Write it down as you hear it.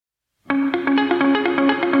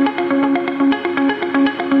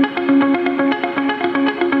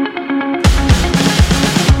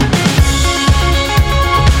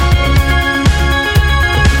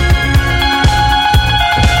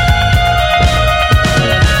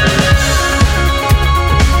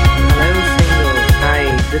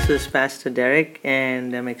is Pastor Derek,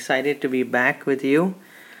 and I'm excited to be back with you.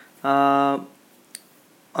 Uh,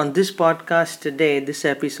 on this podcast today, this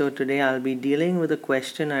episode today, I'll be dealing with a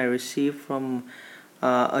question I received from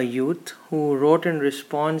a youth who wrote in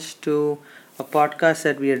response to a podcast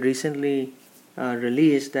that we had recently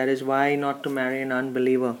released, that is, why not to marry an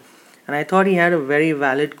unbeliever. And I thought he had a very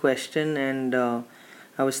valid question, and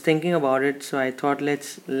I was thinking about it, so I thought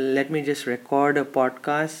let me just record a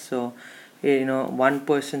podcast. So one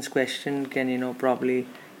person's question can probably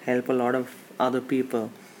help a lot of other people.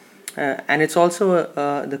 And it's also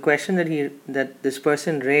the question that this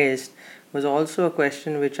person raised was also a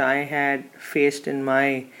question which I had faced in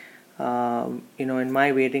my in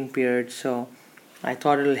my waiting period. So I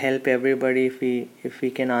thought it'll help everybody if we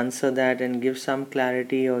can answer that and give some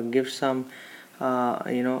clarity or give some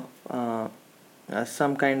some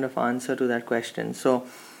kind of answer to that question. So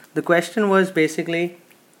the question was basically,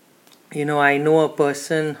 I know a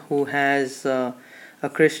person who has a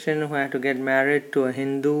Christian who had to get married to a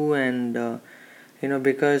Hindu, and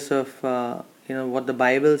because of what the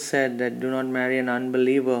Bible said, that do not marry an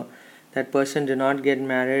unbeliever, that person did not get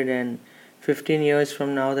married, and 15 years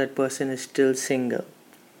from now that person is still single.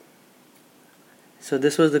 So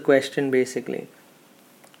this was the question basically.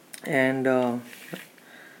 And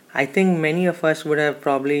I think many of us would have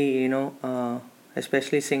probably,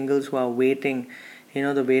 especially singles who are waiting,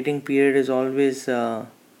 the waiting period is always,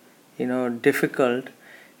 difficult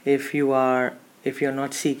if you're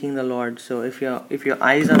not seeking the Lord. So if your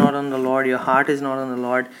eyes are not on the Lord, your heart is not on the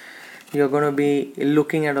Lord, you're going to be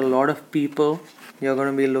looking at a lot of people, you're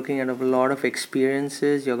going to be looking at a lot of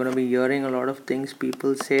experiences, you're going to be hearing a lot of things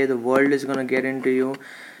people say, the world is going to get into you,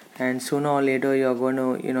 and sooner or later you're going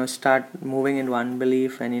to start moving into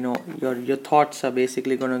unbelief, and your thoughts are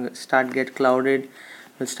basically going to start getting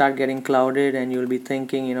clouded, and you'll be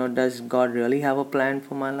thinking, does God really have a plan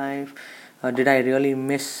for my life? Did I really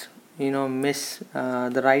miss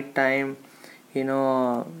the right time?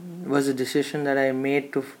 Was the decision that I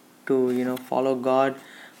made to follow God,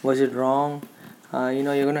 was it wrong? You're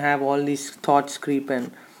going to have all these thoughts creep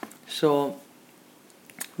in. So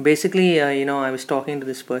basically, I was talking to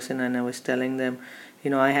this person and I was telling them,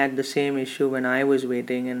 I had the same issue when I was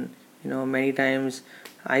waiting, and many times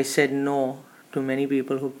I said no to many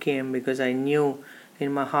people who came because I knew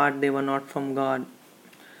in my heart they were not from God.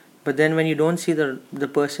 But then when you don't see the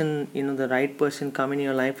person, the right person come in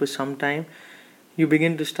your life for some time, you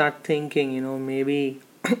begin to start thinking, maybe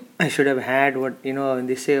I should have had what,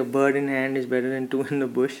 they say, a bird in hand is better than two in the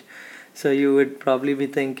bush. So you would probably be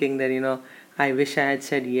thinking that, I wish I had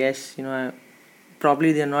said yes.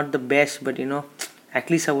 Probably they're not the best, but at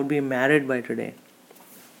least I would be married by today.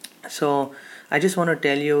 So I just want to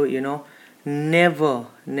tell you, never,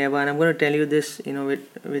 never, and I'm going to tell you this,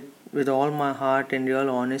 with all my heart and real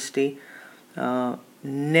honesty,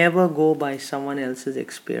 never go by someone else's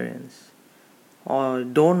experience, or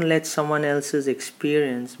don't let someone else's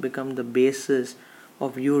experience become the basis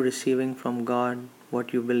of you receiving from God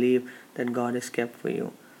what you believe that God has kept for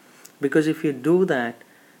you. Because if you do that,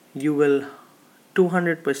 you will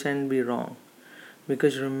 200% be wrong.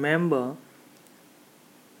 Because remember,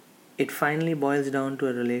 it finally boils down to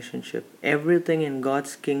a relationship. Everything in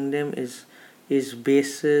God's kingdom is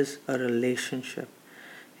basis a relationship.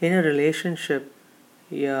 In a relationship,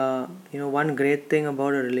 yeah, one great thing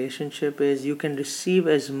about a relationship is you can receive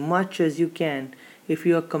as much as you can if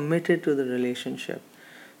you are committed to the relationship.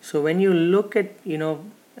 So when you look at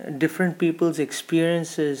different people's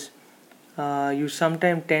experiences, you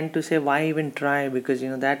sometimes tend to say, why even try? Because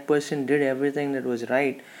that person did everything that was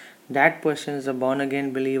right. That person is a born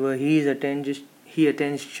again believer. He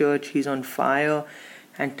attends church. He's on fire.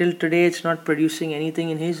 Until today, it's not producing anything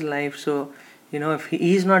in his life. So if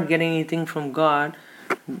he's not getting anything from God,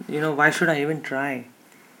 why should I even try?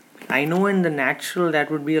 I know in the natural that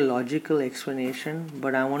would be a logical explanation,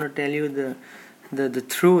 but I want to tell you the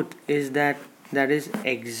truth is that is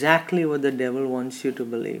exactly what the devil wants you to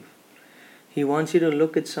believe. He wants you to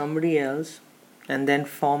look at somebody else and then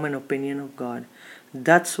form an opinion of God.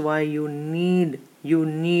 That's why you need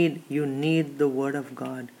the Word of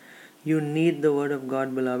God. You need the Word of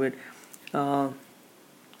God, beloved.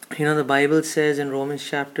 The Bible says in Romans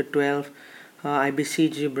chapter 12, I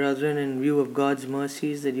beseech you, brethren, in view of God's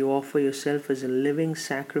mercies, that you offer yourself as a living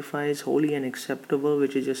sacrifice, holy and acceptable,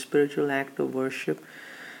 which is your spiritual act of worship.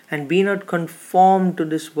 And be not conformed to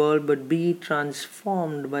this world, but be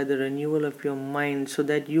transformed by the renewal of your mind, so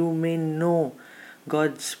that you may know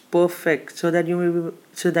God's perfect, so that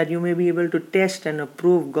you may be able to test and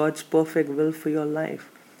approve God's perfect will for your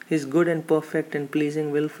life, His good and perfect and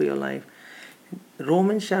pleasing will for your life.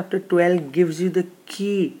 Romans chapter 12 gives you the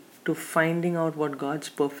key to finding out what God's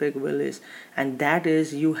perfect will is, and that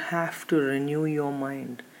is you have to renew your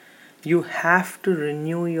mind. You have to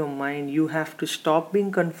renew your mind. You have to stop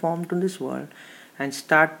being conformed to this world and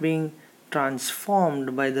start being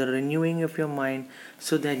transformed by the renewing of your mind,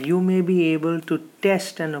 so that you may be able to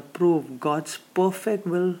test and approve God's perfect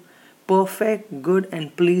will, perfect, good,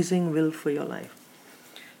 and pleasing will for your life.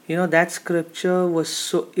 That scripture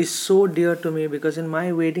is so dear to me, because in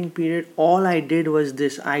my waiting period all I did was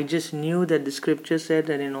this. I just knew that the scripture said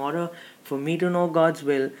that in order for me to know God's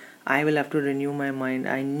will, I will have to renew my mind.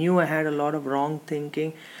 I knew I had a lot of wrong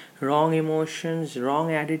thinking, wrong emotions,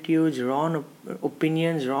 wrong attitudes, wrong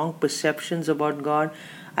opinions, wrong perceptions about God.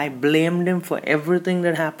 I blamed him for everything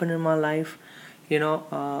that happened in my life.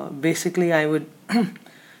 Basically I would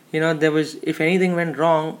there was, if anything went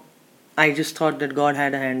wrong, I just thought that God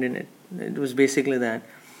had a hand in it. It was basically that.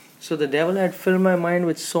 So the devil had filled my mind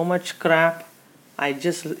with so much crap. I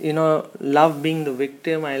just, loved being the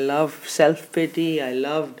victim. I loved self-pity. I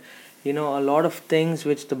loved, a lot of things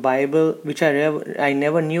which the Bible, which I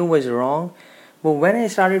never knew was wrong. But when I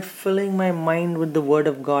started filling my mind with the Word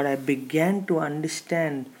of God, I began to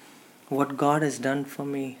understand what God has done for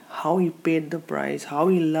me, how He paid the price, how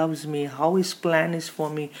He loves me, how His plan is for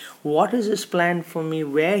me, what is His plan for me,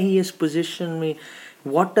 where He has positioned me,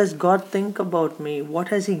 what does God think about me, what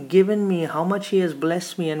has He given me, how much He has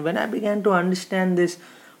blessed me. And when I began to understand this,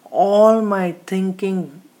 all my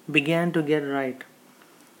thinking began to get right.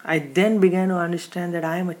 I then began to understand that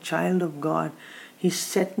I am a child of God. He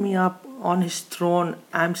set me up on His throne.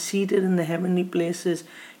 I'm seated in the heavenly places.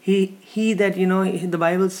 He that, the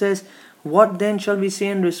Bible says, what then shall we say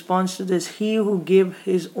in response to this? He who gave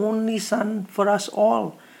His only Son for us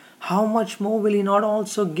all, how much more will He not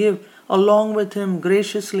also give along with Him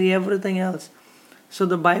graciously everything else? So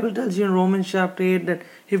the Bible tells you in Romans chapter 8 that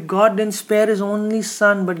if God didn't spare His only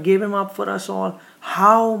Son but gave Him up for us all,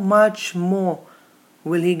 how much more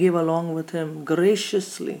will He give along with Him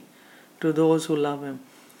graciously to those who love Him?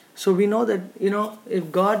 So we know that,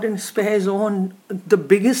 if God didn't spare His own, the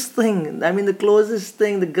biggest thing, the closest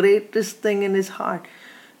thing, the greatest thing in His heart,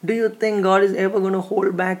 do you think God is ever going to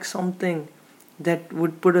hold back something that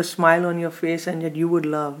would put a smile on your face and that you would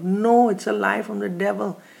love? No, it's a lie from the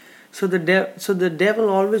devil. So the devil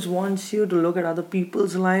always wants you to look at other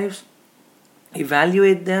people's lives,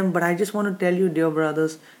 evaluate them. But I just want to tell you, dear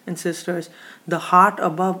brothers and sisters, the heart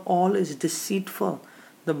above all is deceitful.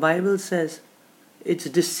 The Bible says it's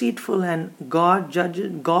deceitful, and God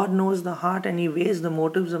knows the heart, and He weighs the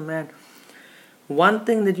motives of man. One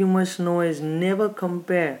thing that you must know is never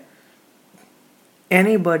compare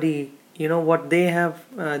anybody, what they have,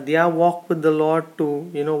 their walk with the Lord to,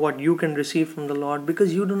 what you can receive from the Lord,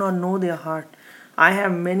 because you do not know their heart. I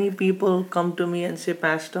have many people come to me and say,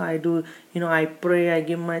 Pastor, I pray, I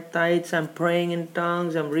give my tithes, I'm praying in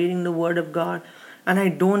tongues, I'm reading the Word of God, and I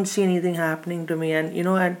don't see anything happening to me.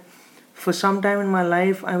 And, for some time in my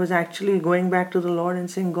life, I was actually going back to the Lord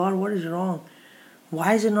and saying, God, what is wrong?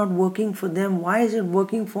 Why is it not working for them? Why is it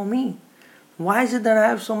working for me? Why is it that I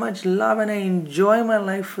have so much love and I enjoy my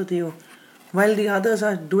life with you, while the others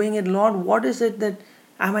are doing it? Lord, what is it that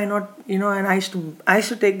am I not, and I used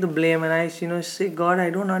to take the blame, and I used to, say, God,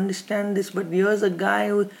 I don't understand this, but here's a guy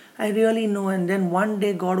who I really know. And then one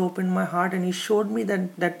day God opened my heart and He showed me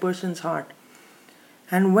that person's heart.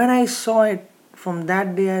 And when I saw it, from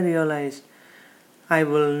that day I realized I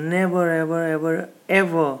will never, ever, ever,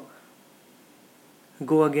 ever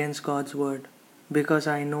go against God's word, because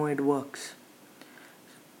I know it works.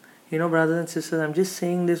 Brothers and sisters, I'm just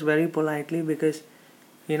saying this very politely because,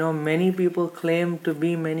 many people claim to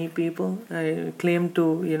be many people, claim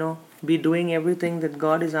to, be doing everything that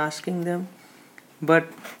God is asking them. But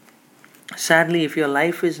sadly, if your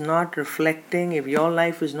life is not reflecting, if your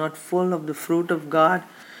life is not full of the fruit of God,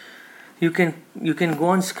 you can go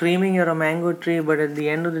on screaming you're a mango tree, but at the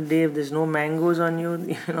end of the day, if there's no mangoes on you,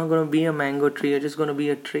 you're not going to be a mango tree. You're just going to be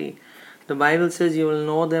a tree. The Bible says you will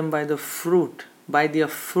know them by the fruit, by their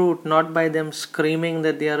fruit, not by them screaming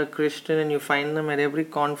that they are a Christian, and you find them at every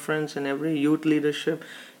conference and every youth leadership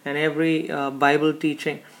and every Bible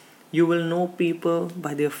teaching. You will know people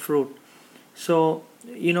by their fruit. So,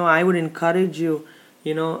 I would encourage you,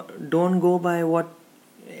 don't go by what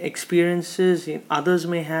experiences others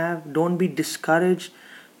may have. Don't be discouraged.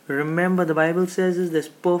 Remember, the Bible says is this: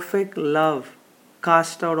 perfect love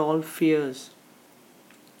cast out all fears.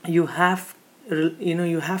 You have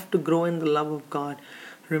to grow in the love of God.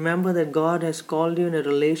 Remember that God has called you in a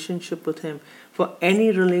relationship with Him. For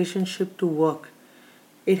any relationship to work,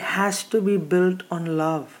 it has to be built on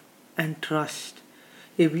love and trust.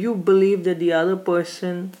 If you believe that the other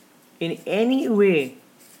person in any way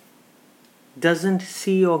doesn't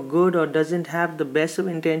see your good or doesn't have the best of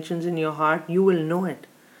intentions in your heart, you will know it.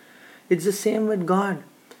 It's the same with God.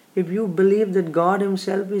 If you believe that God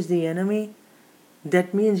Himself is the enemy,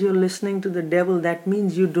 that means you're listening to the devil. That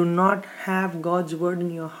means you do not have God's word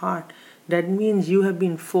in your heart. That means you have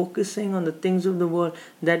been focusing on the things of the world.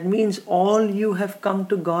 That means all you have come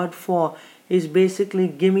to God for is basically,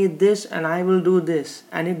 give me this and I will do this.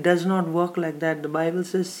 And it does not work like that. The Bible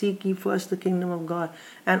says, seek ye first the kingdom of God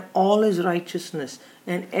and all His righteousness,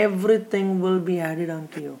 and everything will be added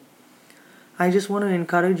unto you. I just want to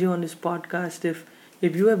encourage you on this podcast, if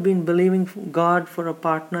you have been believing God for a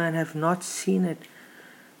partner and have not seen it,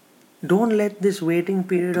 don't let this waiting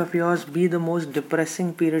period of yours be the most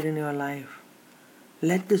depressing period in your life.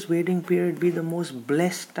 Let this waiting period be the most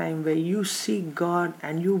blessed time where you seek God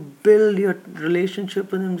and you build your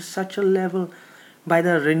relationship with Him to such a level by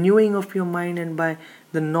the renewing of your mind and by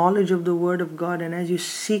the knowledge of the Word of God. And as you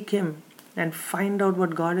seek Him and find out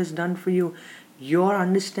what God has done for you, your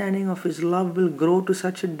understanding of His love will grow to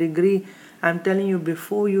such a degree. I'm telling you,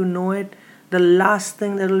 before you know it, the last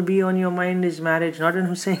thing that will be on your mind is marriage. Not that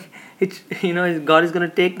I'm saying it's, God is going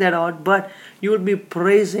to take that out, but you will be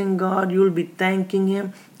praising God, you will be thanking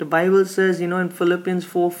Him. The Bible says, in Philippians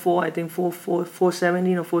 4:4, I think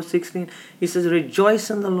 4:17 or 4:16, He says, rejoice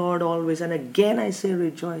in the Lord always. And again I say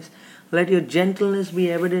rejoice. Let your gentleness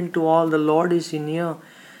be evident to all. The Lord is near.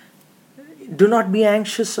 Do not be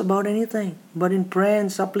anxious about anything, but in prayer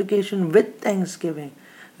and supplication with thanksgiving,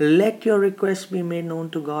 let your requests be made known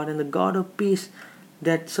to God, and the God of peace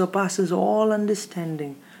that surpasses all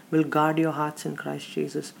understanding will guard your hearts in Christ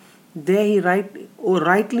Jesus. There He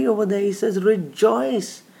rightly over there, He says,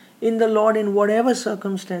 rejoice in the Lord in whatever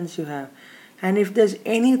circumstance you have. And if there's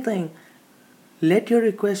anything, let your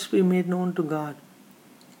requests be made known to God.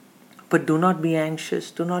 But do not be anxious,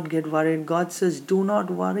 do not get worried. God says, do not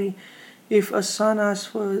worry. If a son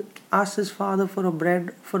asks his father for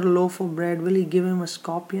a loaf of bread, will he give him a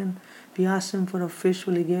scorpion? If he asks him for a fish,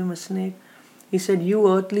 will he give him a snake? He said, you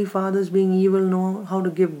earthly fathers being evil know how to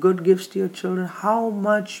give good gifts to your children. How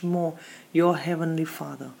much more your heavenly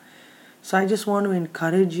Father? So I just want to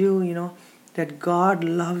encourage you, that God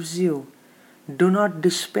loves you. Do not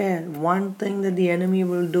despair. One thing that the enemy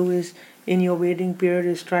will do is, in your waiting period,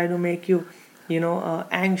 is try to make you,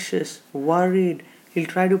 anxious, worried. He'll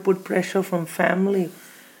try to put pressure from family.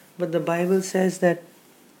 But the Bible says that,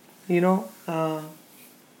 in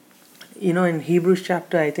Hebrews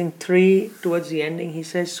chapter, I think 3, towards the ending, he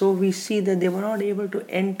says, so we see that they were not able to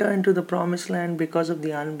enter into the promised land because of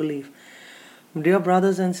the unbelief. Dear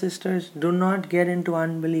brothers and sisters, do not get into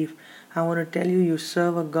unbelief. I want to tell you, you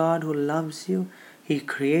serve a God who loves you. He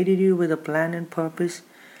created you with a plan and purpose.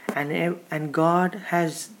 And God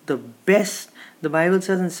has the best. The Bible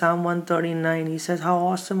says in Psalm 139, He says, how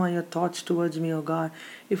awesome are your thoughts towards me, O God.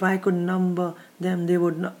 If I could number them, they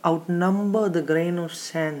would outnumber the grain of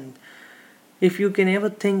sand. If you can ever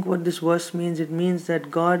think what this verse means, it means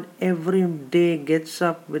that God every day gets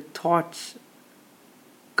up with thoughts,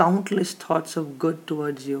 countless thoughts of good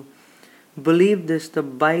towards you. Believe this, the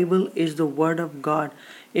Bible is the Word of God.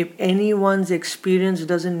 If anyone's experience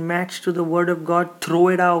doesn't match to the Word of God, throw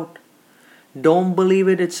it out. Don't believe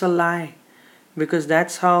it, it's a lie. Because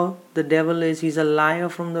that's how the devil is. He's a liar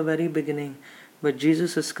from the very beginning. But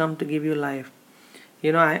Jesus has come to give you life.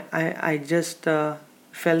 I just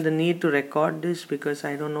felt the need to record this because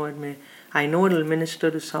I don't know, I know it will minister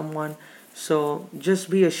to someone. So just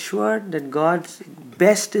be assured that God's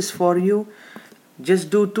best is for you. Just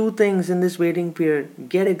do two things in this waiting period.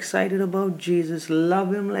 Get excited about Jesus.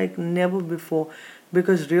 Love Him like never before.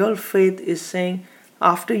 Because real faith is saying,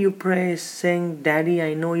 after you pray, is saying, Daddy,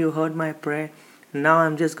 I know you heard my prayer. Now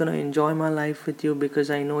I'm just going to enjoy my life with you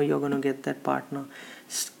because I know you're going to get that partner.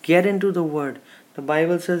 Get into the Word. The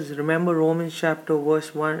Bible says, remember Romans chapter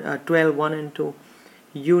 12, 1 and 2.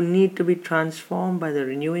 You need to be transformed by the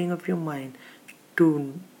renewing of your mind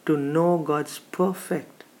to know God's perfect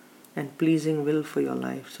and pleasing will for your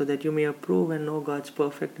life, so that you may approve and know God's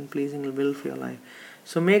perfect and pleasing will for your life.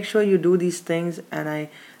 So make sure you do these things, and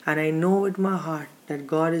I know with my heart that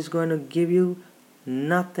God is going to give you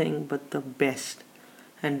nothing but the best.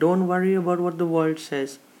 And don't worry about what the world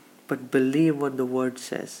says, but believe what the Word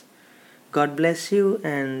says. God bless you,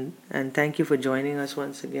 and thank you for joining us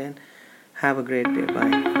once again. Have a great day.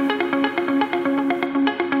 Bye.